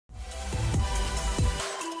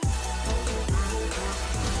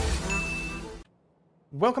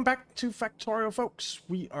Welcome back to Factorio, folks.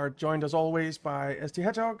 We are joined as always by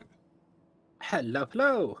STHedgehog. Hello,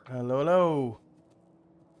 hello. Hello, hello.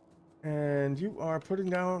 And you are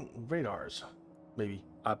putting down radars, maybe.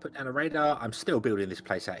 I put down a radar. I'm still building this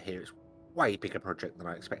place out here. It's a way bigger project than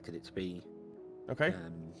I expected it to be. Okay.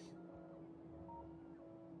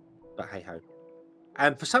 But hey ho.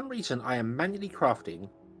 And for some reason, I am manually crafting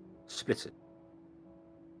splitters.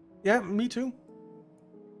 Yeah, me too.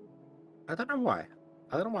 I don't know why.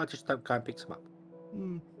 I don't know why I just don't go and pick some up.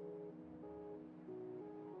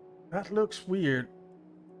 That looks weird.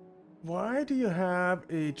 Why do you have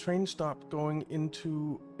a train stop going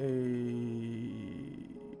into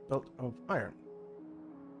a belt of iron?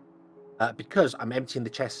 Because I'm emptying the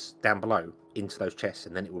chests down below into those chests,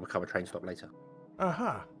 and then it will become a train stop later.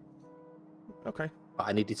 Aha. Okay. But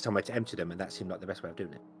I needed somewhere to empty them, and that seemed like the best way of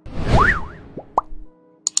doing it.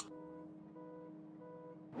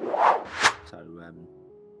 So,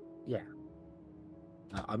 yeah.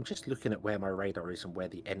 I'm just looking at where my radar is and where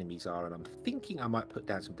the enemies are, and I'm thinking I might put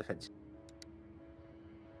down some defenses.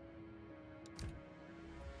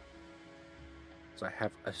 So I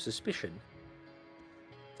have a suspicion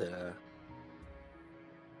that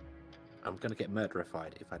I'm going to get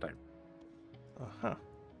murderified if I don't. Uh-huh.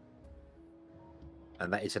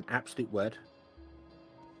 And that is an absolute word.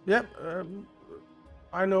 Yep.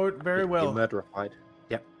 I know it very well. Murderified.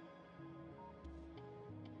 Yep.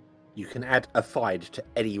 You can add a "fied" to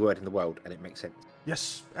any word in the world, and it makes sense.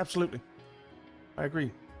 Yes, absolutely. I agree.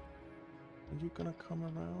 Are you gonna come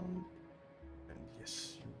around? And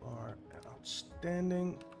yes, you are.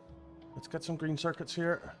 Outstanding. Let's get some green circuits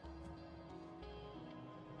here.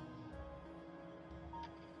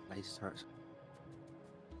 Laser turrets.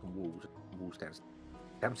 And walls. Walls downstairs.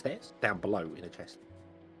 Downstairs? Down below in a chest.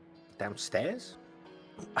 Downstairs?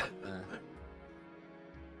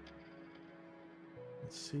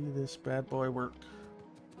 Let's see this bad boy work.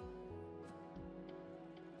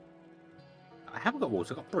 I haven't got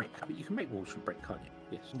walls, I've got brick. I mean, you can make walls from brick, can't you?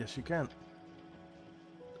 Yes. Yes, you can.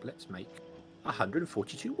 Let's make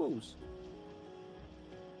 142 walls.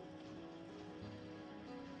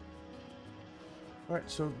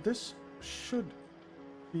 Alright, so this should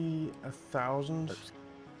be 1,000.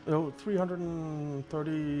 Oh,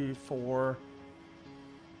 334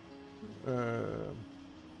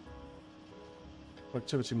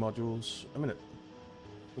 activity modules a minute,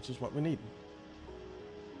 which is what we need.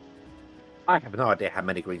 I have no idea how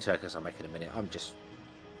many green circuits I'll make in a minute. I'm just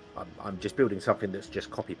building something that's just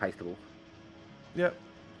copy pastable. Yep.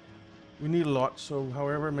 We need a lot, so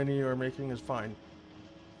however many you're making is fine.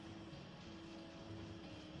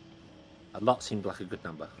 A lot seemed like a good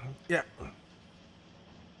number. Yeah.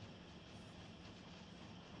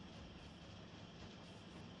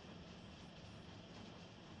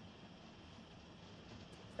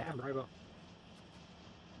 Damn robot.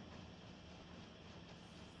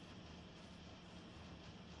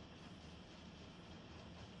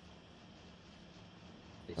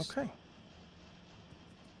 Okay.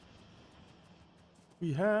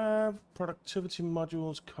 We have productivity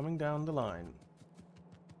modules coming down the line.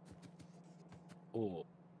 Oh.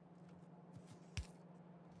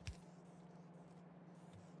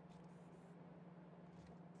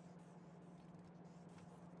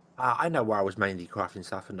 I know why I was mainly crafting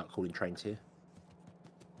stuff and not calling trains here.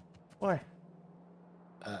 Why?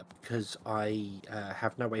 Because I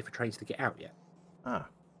have no way for trains to get out yet. Ah.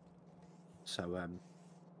 So,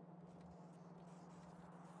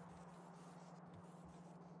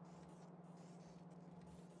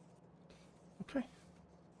 Okay.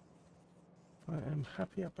 I am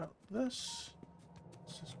happy about this.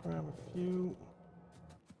 Let's just grab a few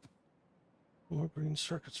more green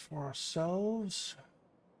circuits for ourselves.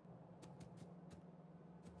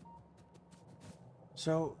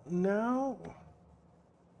 So now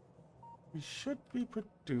we should be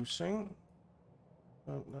producing.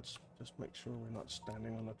 Well, let's just make sure we're not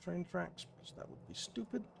standing on the train tracks, because that would be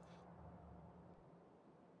stupid.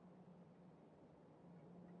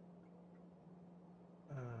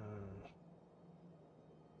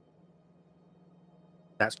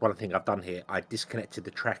 that's one thing I've done here. I disconnected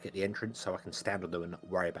the track at the entrance so I can stand on them and not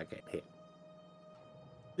worry about getting hit.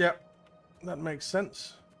 Yep, that makes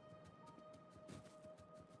sense.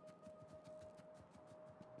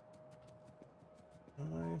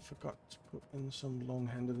 I forgot to put in some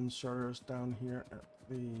long-handed inserters down here at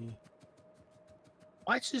the...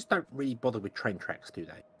 Biters don't really bother with train tracks, do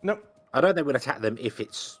they? Nope. I know they would attack them if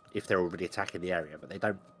they're already attacking the area, but they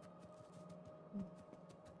don't.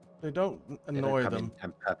 They don't annoy them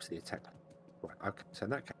and purposely attack them. Right. Okay. So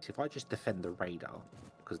in that case, if I just defend the radar,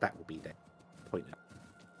 because that will be their point of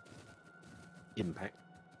impact.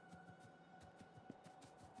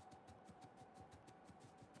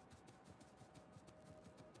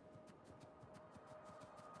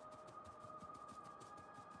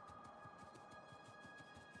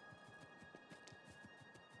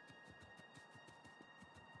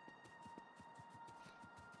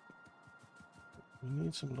 We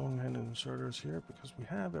need some long-handed inserters here because we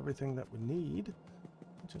have everything that we need.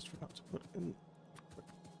 I just forgot to put in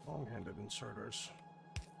long-handed inserters.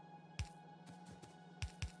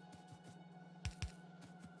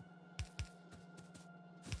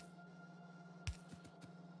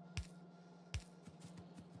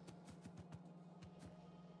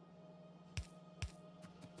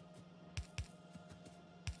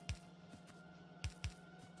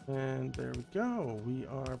 And there we go. We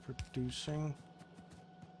are producing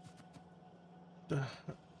the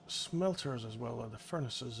smelters as well, or the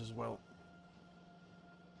furnaces as well.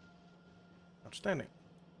 Outstanding.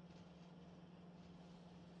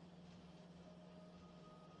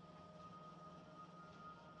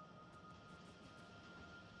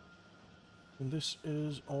 And this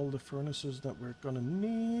is all the furnaces that we're gonna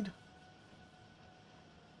need.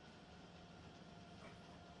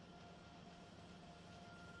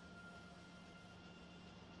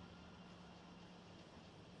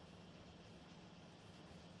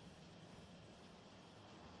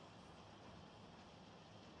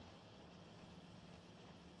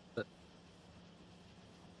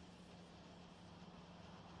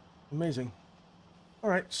 Amazing. All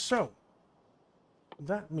right, so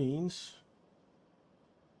that means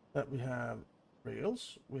that we have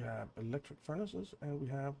rails, we have electric furnaces, and we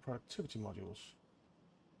have productivity modules.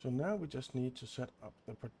 So now we just need to set up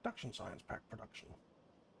the production science pack production.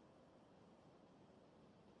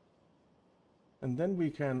 And then we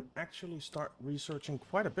can actually start researching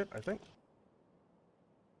quite a bit, I think.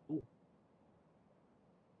 Ooh.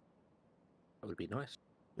 That would be nice.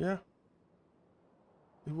 Yeah,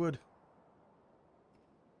 it would.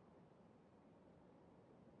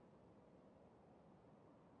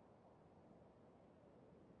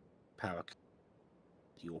 Power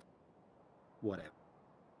your whatever.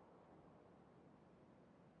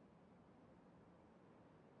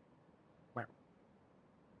 Wow.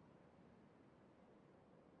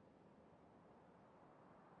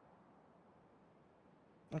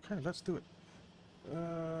 Okay, let's do it.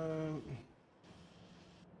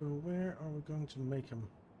 So where are we going to make them?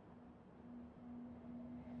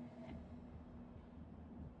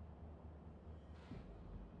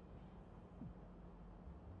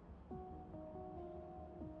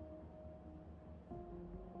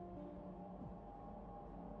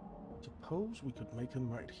 Suppose we could make them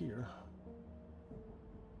right here.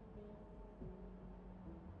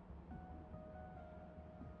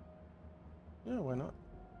 Yeah, why not?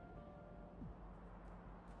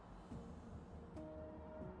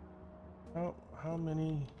 How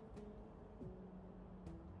many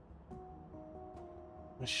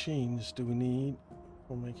machines do we need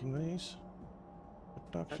for making these?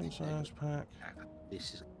 Production science pack.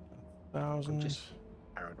 This is 1,000.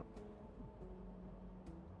 paranoid.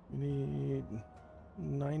 We need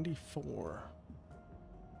 94.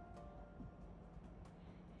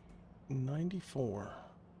 94.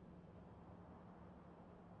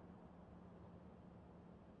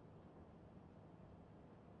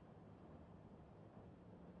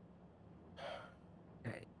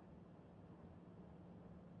 Okay.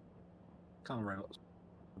 Come rails.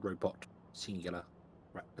 Robot. Singular.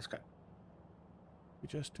 Right, let's go. We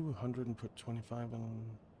just do 100 and put 25 on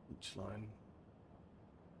each line.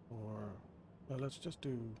 Or, well, let's just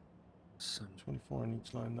do 24 on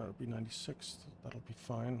each line. That'll be 96. That'll be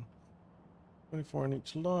fine. 24 on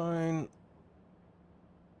each line.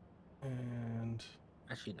 And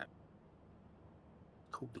Actually, no.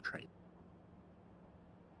 Call the train.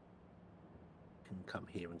 Can come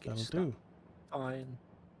here and get that'll stuff. do. Fine.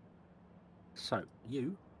 So,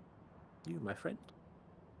 you, my friend.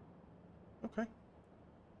 Okay.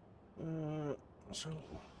 So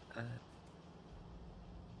let's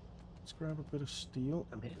grab a bit of steel.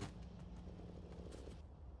 I'm here.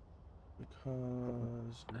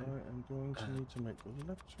 Because No. I am going to need to make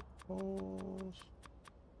electric poles.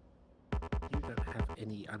 You don't have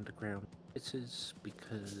any underground splitters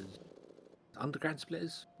because underground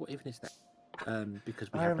splitters. What even is that?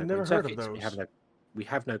 Because we have no never green heard of circuits. those. We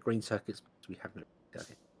have no green circuits. We have no.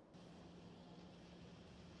 Okay.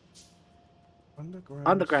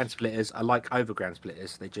 Underground splitters are like overground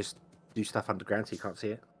splitters. They just do stuff underground, so you can't see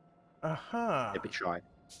it. Aha. They're a bit shy.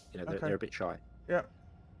 You know, Okay. they're a bit shy. Yeah.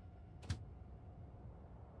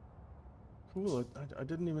 Cool. I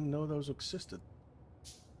didn't even know those existed.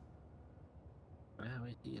 Wow,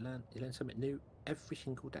 you learn something new every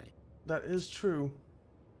single day. That is true.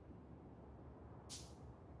 Let's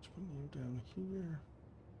bring you down here.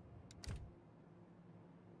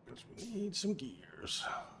 Because we need some gears.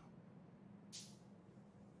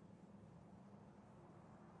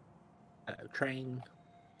 Train.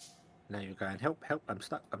 Now you're going, help, I'm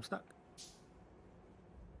stuck.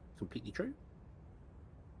 completely true.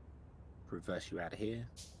 Reverse you out of here.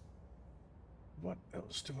 What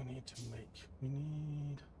else do we need to make? We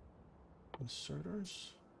need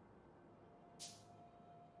inserters.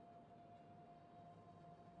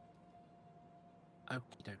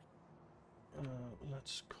 Okie doke.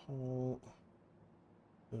 Let's call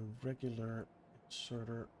the regular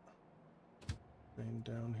inserter name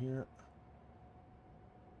down here.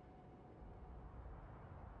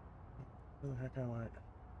 Where the heck am I?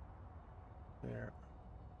 There.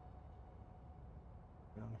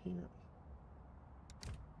 Down here.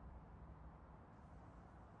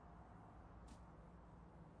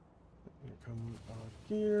 Here come our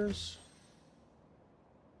gears.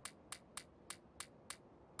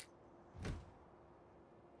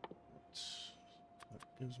 That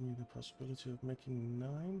gives me the possibility of making 9.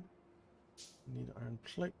 I need iron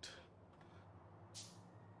plate.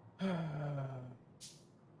 Iron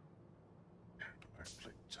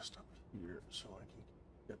plate just up here so I can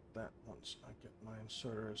get that once I get my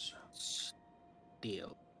inserters.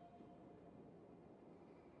 Steel.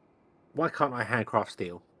 Why can't I handcraft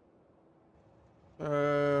steel?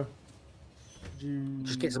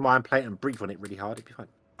 Just get some iron plate and breathe on it really hard, it'd be fine.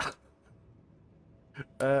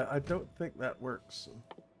 I don't think that works.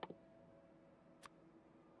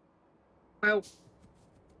 Well,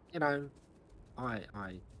 you know,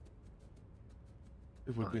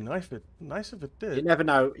 It would be nice if it did. You never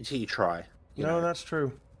know until you try. You no, know. That's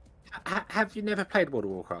true. Have you never played World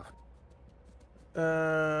of Warcraft?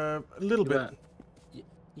 A little bit.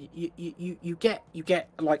 You get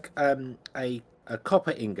like a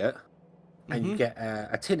copper ingot, and you get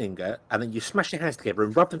a tin ingot, and then you smash your hands together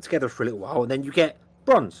and rub them together for a little while, and then you get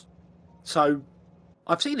bronze. So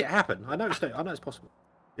I've seen it happen. I know it's possible.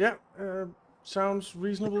 Yeah, sounds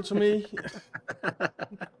reasonable to me.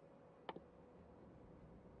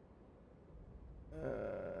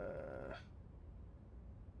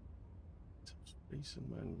 Space in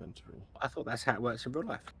my inventory. I thought that's how it works in real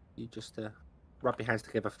life. You just rub your hands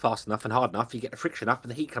together fast enough and hard enough, you get the friction up,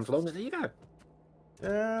 and the heat comes along, and there you go.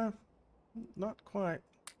 Yeah, not quite.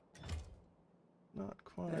 Not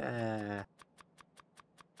quite.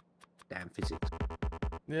 Damn physics.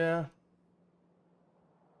 Yeah.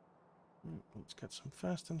 Let's get some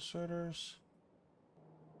fast inserters.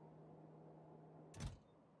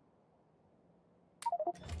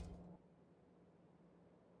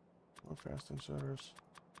 More fast inserters.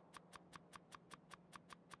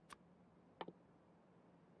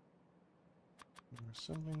 More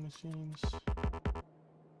assembling machines.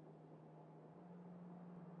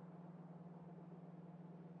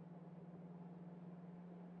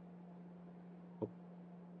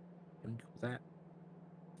 Drink all that.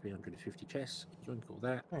 350 chests. Drink all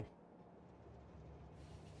that. Hey.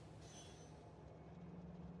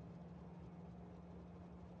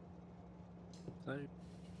 So.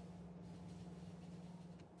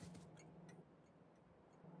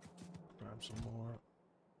 Grab some more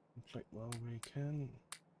plate while we can.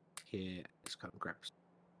 Here, let's go and grab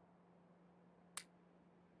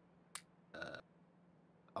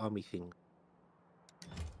army thing.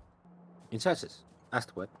 Inserters. That's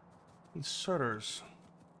the word. Inserters.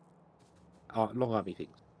 Long army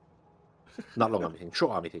things. Not long army things.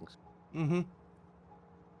 Short army things. Mm-hmm.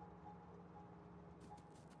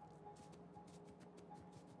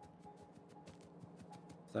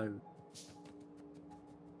 So.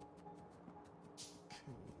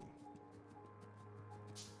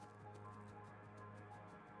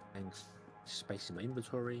 And space in my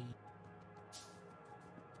inventory.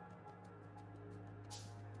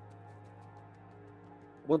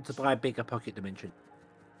 Want to buy a bigger pocket dimension.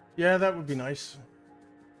 Yeah, that would be nice.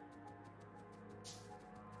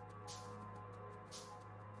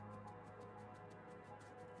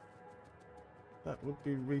 That would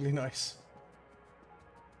be really nice.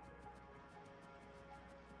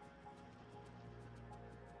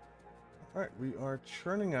 All right, we are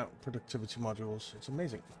churning out productivity modules. It's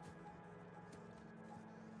amazing.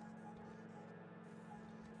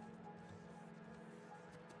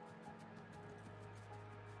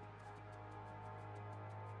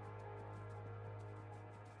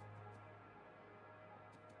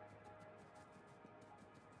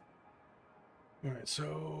 All right,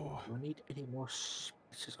 so Do I need any more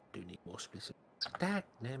splitters? I do need more splitters.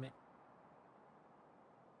 Damn it.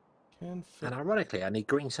 can fit. And ironically, I need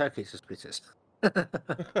green circuits as splitters.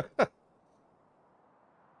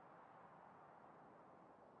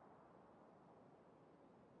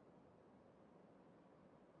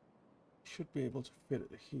 Should be able to fit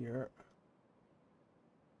it here.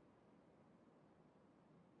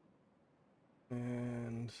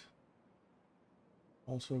 And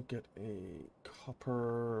Also get a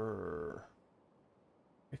copper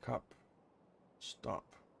pickup stop.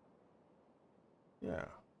 Yeah.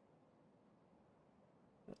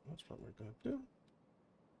 That's what we're going to do.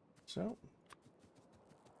 So.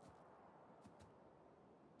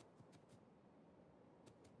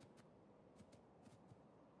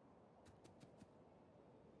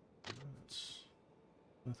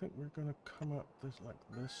 I think we're going to come up this like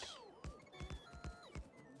this.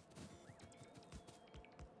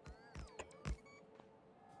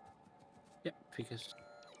 Yep, figures.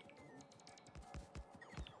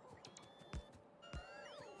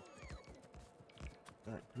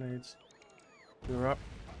 Alright, grenades. You're up.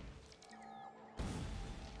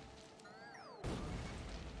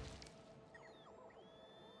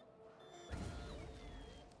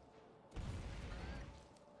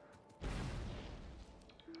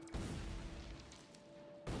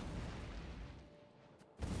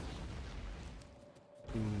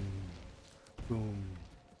 Boom. Boom.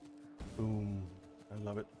 Boom. I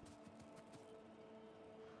love it.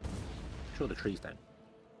 Sure, the trees don't.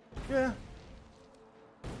 Yeah.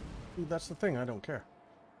 Dude, that's the thing, I don't care.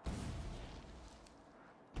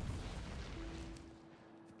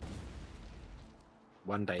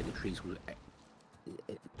 One day the trees will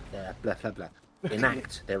blah blah blah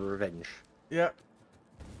enact their revenge. Yeah.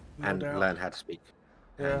 No and doubt. learn how to speak.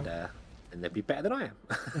 Yeah. And they'll be better than I am.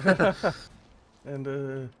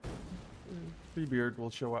 And Treebeard will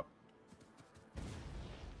show up.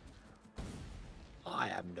 I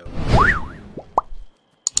am no.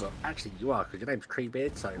 Well, actually, you are, because your name's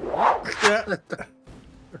Treebeard, so. Yeah.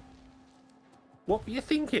 What were you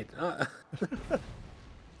thinking?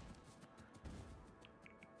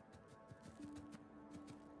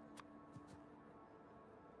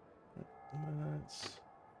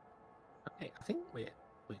 Okay, I think we're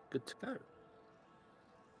good to go.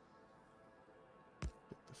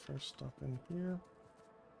 Get the first stop in here.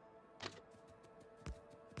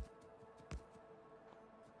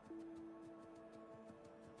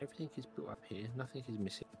 Everything is built up here. Nothing is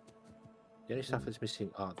missing. The only stuff that's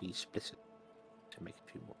missing are the splitters. To make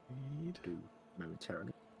a few more. Do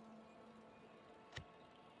momentarily.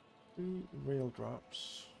 3 rail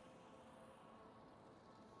drops.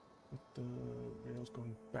 With the rails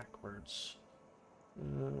going backwards.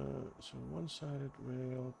 So one-sided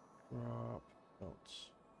rail drop belts.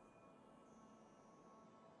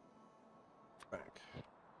 Back.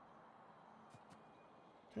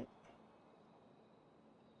 Okay.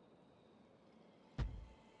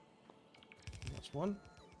 That's one.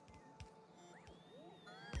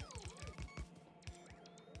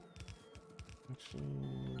 Actually,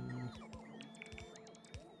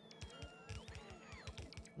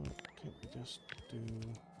 can't we just do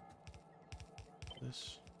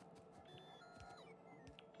this?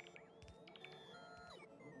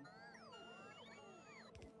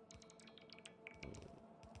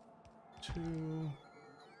 Two,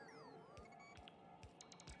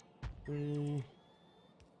 3.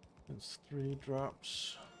 That's 3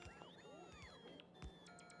 drops.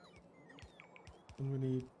 And we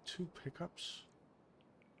need 2 pickups.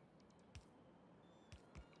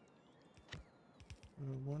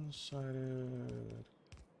 One-sided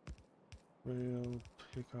rail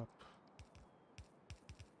pickup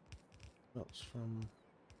belts from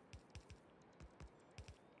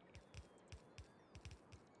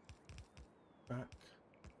back.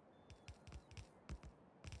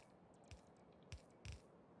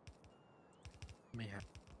 May have.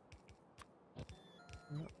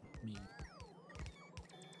 Yep. Me.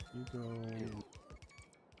 You go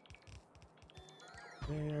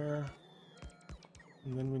there.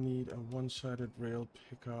 And then we need a one-sided rail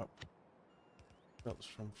pickup. Belts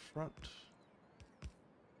from front.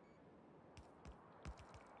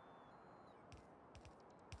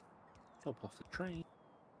 Hop off the train.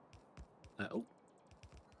 Oh.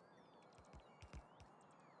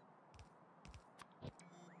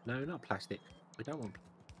 No, not plastic. We don't want.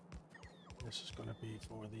 This is going to be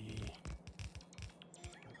for the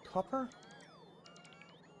copper.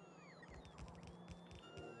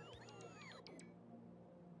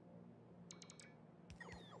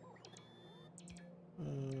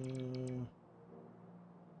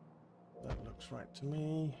 That looks right to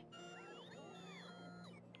me.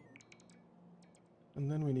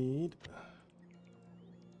 And then we need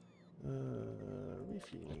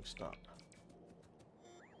refueling stop.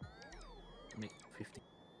 Make 50.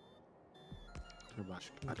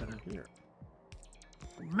 I don't know here.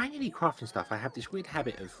 Manually crafting stuff, I have this weird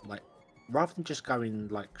habit of like, rather than just going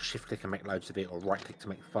like shift click and make loads of it, or right click to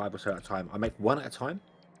make 5 or so at a time, I make one at a time.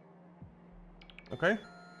 Okay.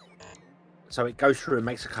 So it goes through and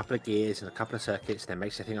makes a couple of gears and a couple of circuits, then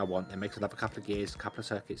makes the thing I want, then makes another couple of gears, a couple of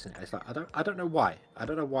circuits, and it's like I don't know why. I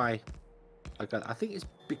don't know why. I think it's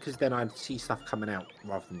because then I see stuff coming out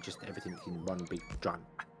rather than just everything in one big giant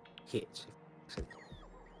hit.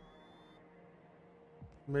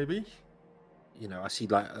 Maybe. You know, I see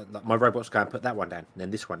like my robots go and put that one down, and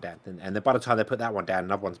then this one down, and then by the time they put that one down,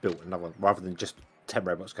 another one's built, another one, rather than just 10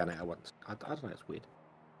 robots going out at once. I don't know, it's weird.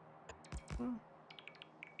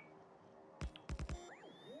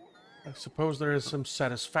 I suppose there is some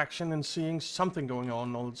satisfaction in seeing something going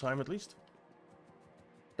on all the time, at least.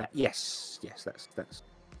 Yes, that's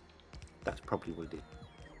probably what it is.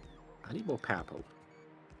 I need more power poles.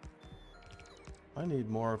 I need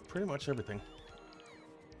more of pretty much everything.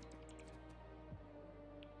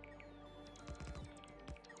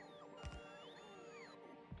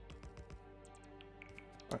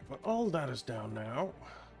 Alright, well, all that is down now.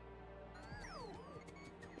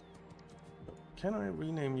 Can I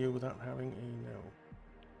rename you without having a no?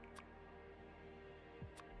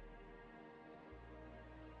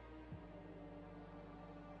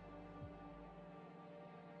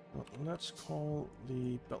 Well, let's call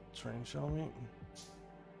the belt train, shall we?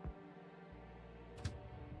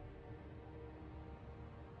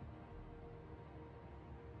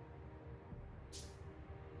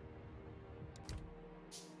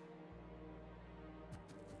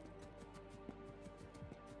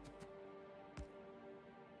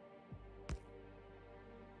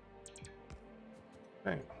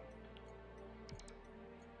 Okay.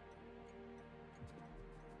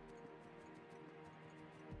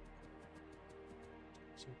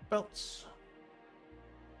 Some belts.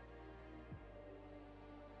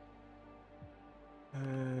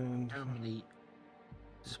 And How many?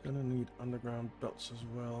 it's gonna need underground belts as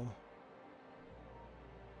well.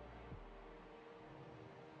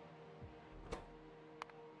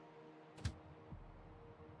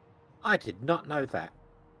 I did not know that.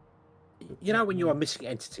 You know when you are missing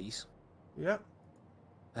entities, Yeah.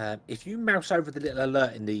 if you mouse over the little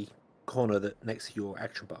alert in the corner that next to your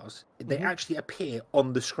action bars, they actually appear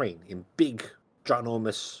on the screen in big,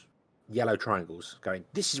 ginormous yellow triangles, going,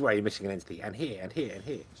 "This is where you're missing an entity, and here, and here, and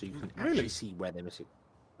here," so you can actually see where they're missing.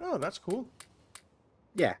 Oh, that's cool.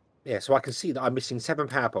 Yeah, yeah. So I can see that I'm missing 7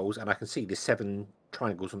 power poles, and I can see the 7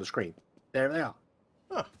 triangles on the screen. There they are.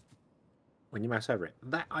 Huh. When you mouse over it,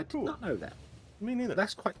 that I did not know that. Me neither.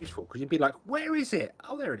 That's quite useful because you'd be like, "Where is it?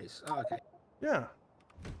 Oh, there it is. Oh, okay." Yeah.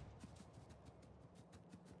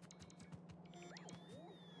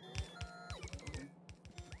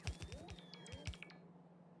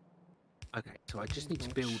 Okay, so I just need to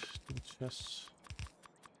build Yes.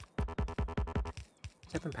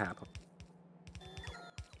 7 power poles.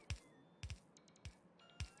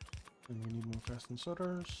 And we need more fastened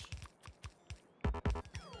solders.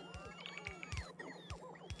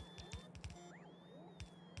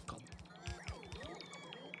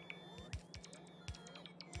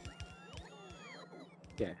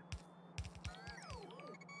 Yeah.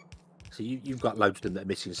 So you've got loads of them that are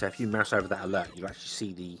missing. So if you mouse over that alert, you actually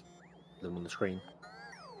see them on the screen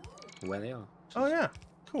where they are. Oh yeah,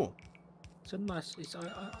 cool. It's a nice.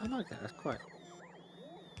 I like that. That's quite.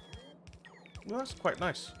 Well, that's quite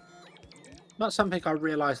nice. Not something I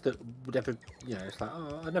realised that would ever. You know, it's like,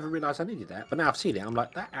 oh, I never realised I needed that. But now I've seen it, I'm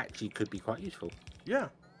like, that actually could be quite useful. Yeah.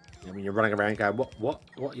 I mean, you're running around going, what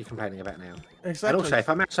are you complaining about now? Exactly. And also, if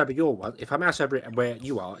I mouse over your one, if I mouse over it where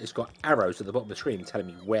you are, it's got arrows at the bottom of the screen telling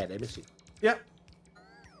me where they're missing. Yeah.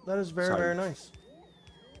 That is very, very nice.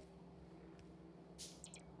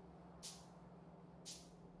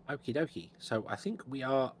 Okie dokie. So I think we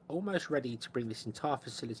are almost ready to bring this entire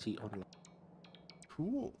facility online.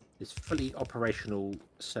 Cool. This fully operational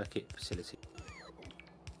circuit facility.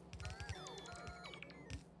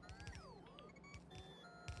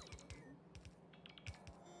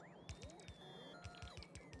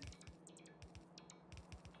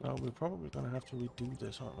 Well, we're probably going to have to redo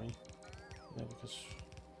this, aren't we? Yeah, because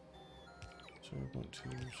 0.2,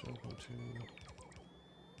 0.2.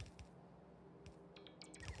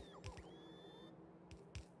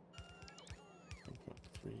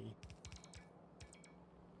 0.3.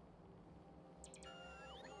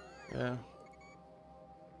 Yeah.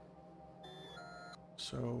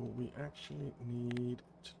 So we actually need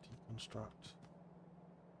to deconstruct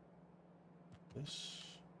this.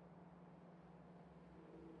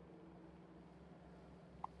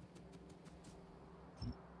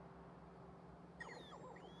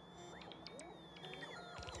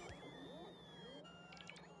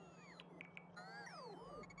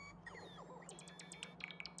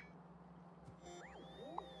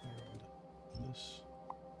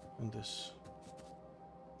 And this.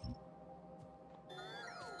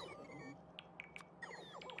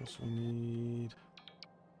 Plus we need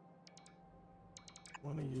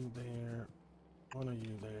one of you there, one of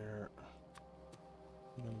you there,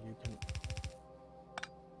 and then you can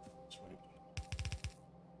swing.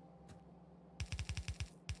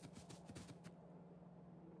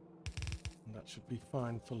 And that should be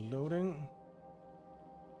fine for loading.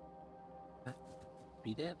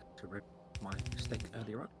 Be there to rip my mistake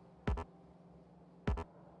earlier on.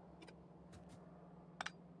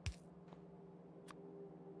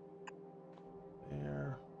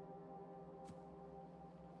 There.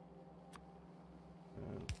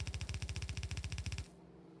 And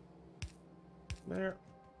there.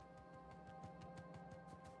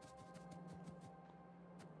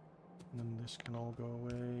 And then this can all go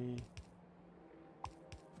away.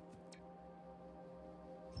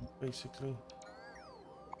 Basically.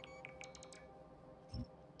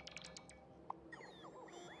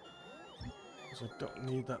 Because I don't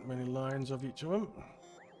need that many lines of each of them.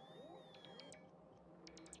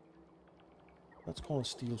 Let's call a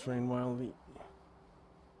steel train while the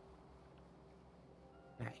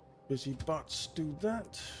busy bots do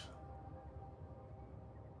that.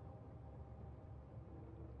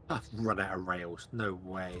 I've run out of rails. No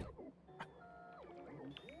way.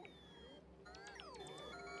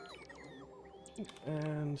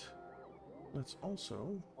 And let's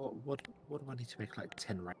also... What do I need to make, like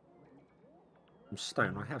 10 rails? Some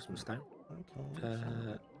stone. I have some stone. Okay.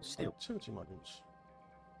 Steel. Activity modules.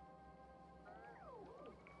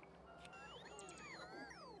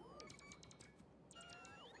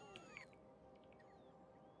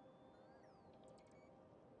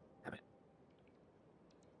 Have it.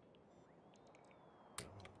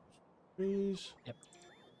 Trees. Yep.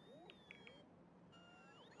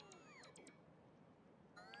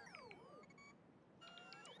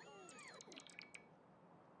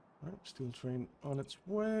 Right, steel train on its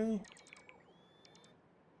way.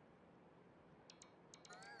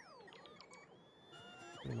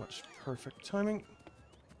 Pretty much perfect timing.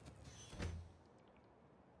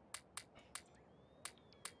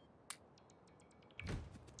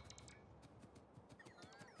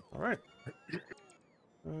 All right.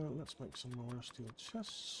 Let's make some more steel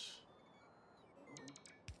chests.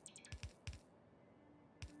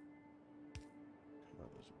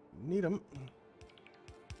 Need them.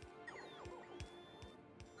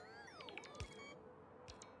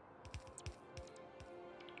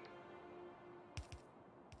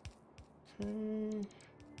 Okay.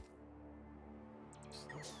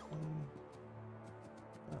 This one.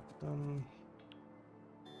 That done.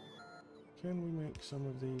 Can we make some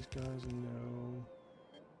of these guys? No.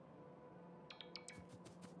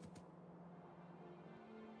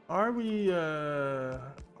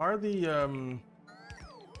 Are the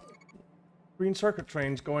green circuit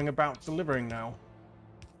trains going about delivering now?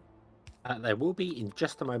 They will be in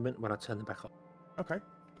just a moment when I turn them back on. Okay,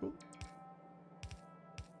 cool.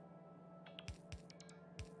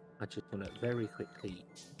 I just want to very quickly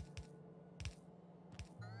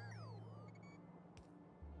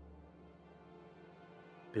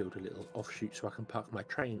build a little offshoot so I can park my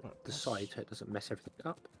train at the side so it doesn't mess everything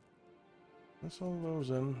up. That's all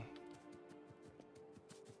those in.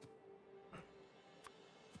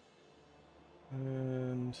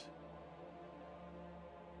 And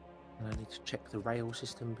I need to check the rail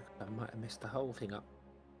system because I might have messed the whole thing up.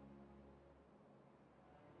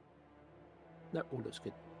 No, all looks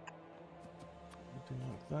good. anything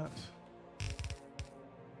like that.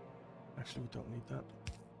 Actually, we don't need that.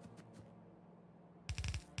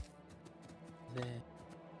 There.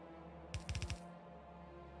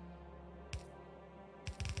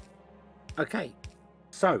 Okay,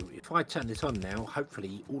 so if I turn this on now,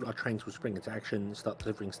 hopefully all our trains will spring into action, start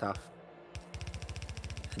delivering stuff,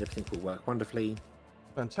 and everything will work wonderfully,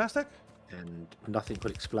 Fantastic. and nothing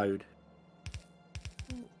will explode.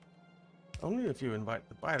 Only if you invite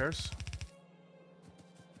the biters.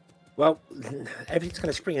 Well, everything's going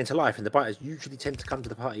to spring into life, and the biters usually tend to come to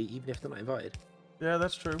the party even if they're not invited. Yeah,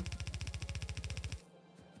 that's true.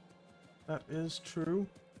 That is true.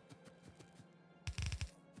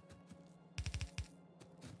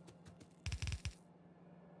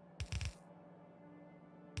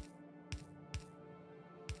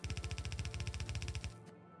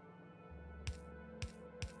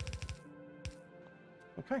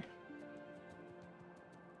 Okay.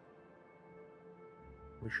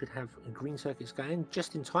 We should have green circuits going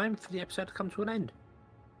just in time for the episode to come to an end.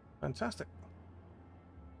 Fantastic.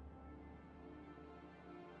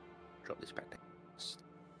 Drop this back down.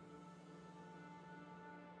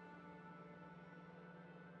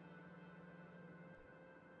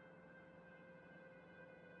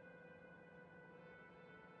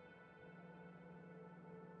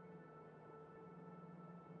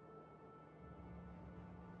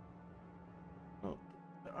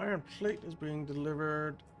 iron plate is being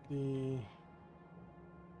delivered. The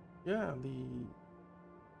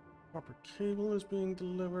copper cable is being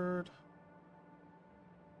delivered.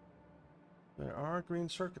 There are green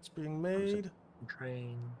circuits being made.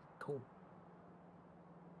 Train, cool.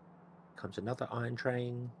 Comes another iron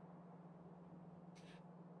train.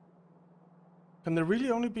 Can there really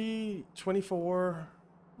only be 24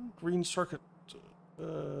 green circuit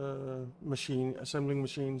assembling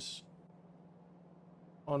machines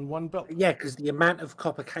on one belt? Yeah, because the amount of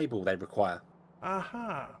copper cable they require.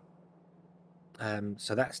 Aha.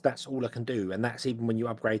 So that's all I can do, and that's even when you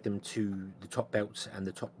upgrade them to the top belts and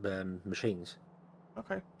the top machines.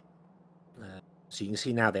 Okay. So you can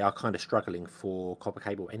see now they are kind of struggling for copper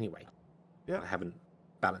cable anyway. Yeah. I haven't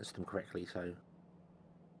balanced them correctly, so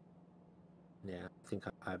yeah, I think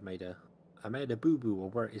I made a boo boo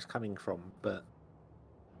of where it is coming from, but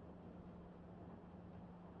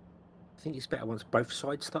I think it's better once both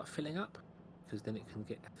sides start filling up, because then it can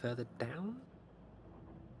get further down.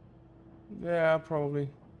 Yeah, probably.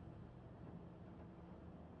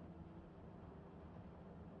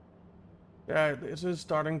 Yeah, it is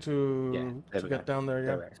starting to get down there.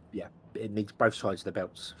 Yeah. Yeah, it needs both sides of the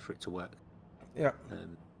belts for it to work. Yeah.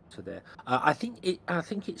 So there, I think it's I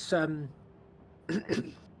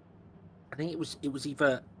think it was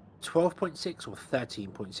either 12.6 or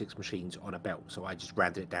 13.6 machines on a belt, so I just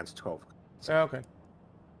rounded it down to 12. So, Okay.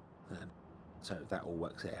 So that all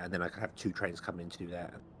works there, and then I can have 2 trains coming in to do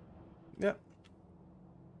that. Yeah.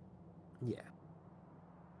 Yeah.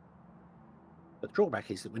 But the drawback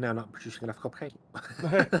is that we're now not producing enough copper cable.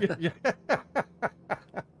 Yeah.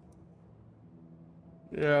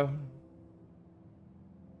 Yeah.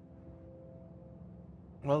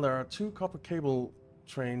 Well, there are 2 copper cable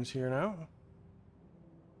trains here now.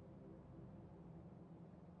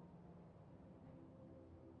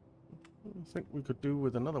 I think we could do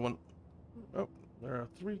with another one. Oh, there are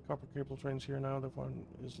 3 copper cable trains here now. The one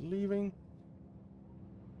is leaving.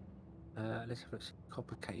 Let's have a look.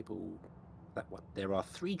 Copper cable. That one. There are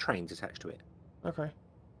 3 trains attached to it. Okay.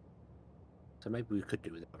 So maybe we could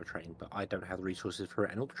do with another train, but I don't have the resources for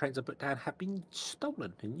it, and all the trains I put down have been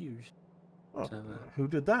stolen and used. Oh, So, who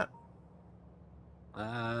did that?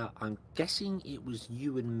 I'm guessing it was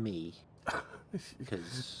you and me,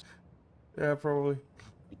 because yeah, probably.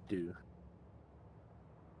 we do.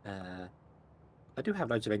 I do have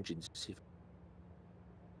loads of engines. See if...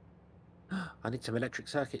 I need some electric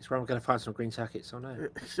circuits. Where am I going to find some green circuits? Oh no.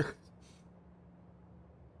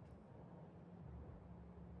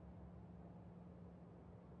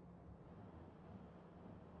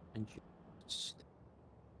 Engines.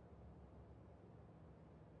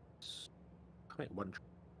 I make one.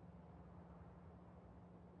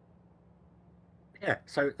 Yeah,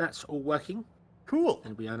 so that's all working. Cool.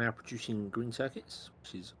 And we are now producing green circuits,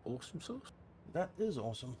 which is awesome sauce. That is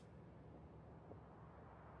awesome.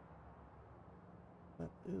 That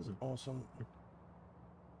is awesome.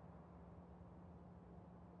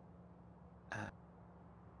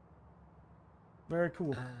 Very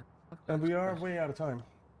cool. And we are way out of time.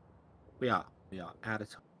 We are out of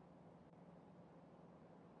time.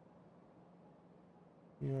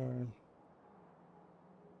 We are.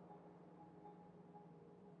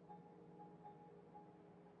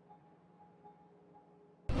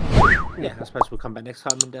 Yeah, I suppose we'll come back next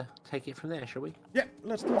time and take it from there, shall we? Yeah,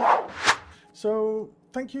 let's do that. So,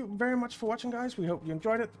 thank you very much for watching, guys. We hope you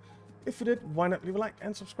enjoyed it. If you did, why not leave a like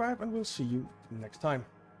and subscribe, and we'll see you next time.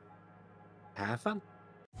 Have fun.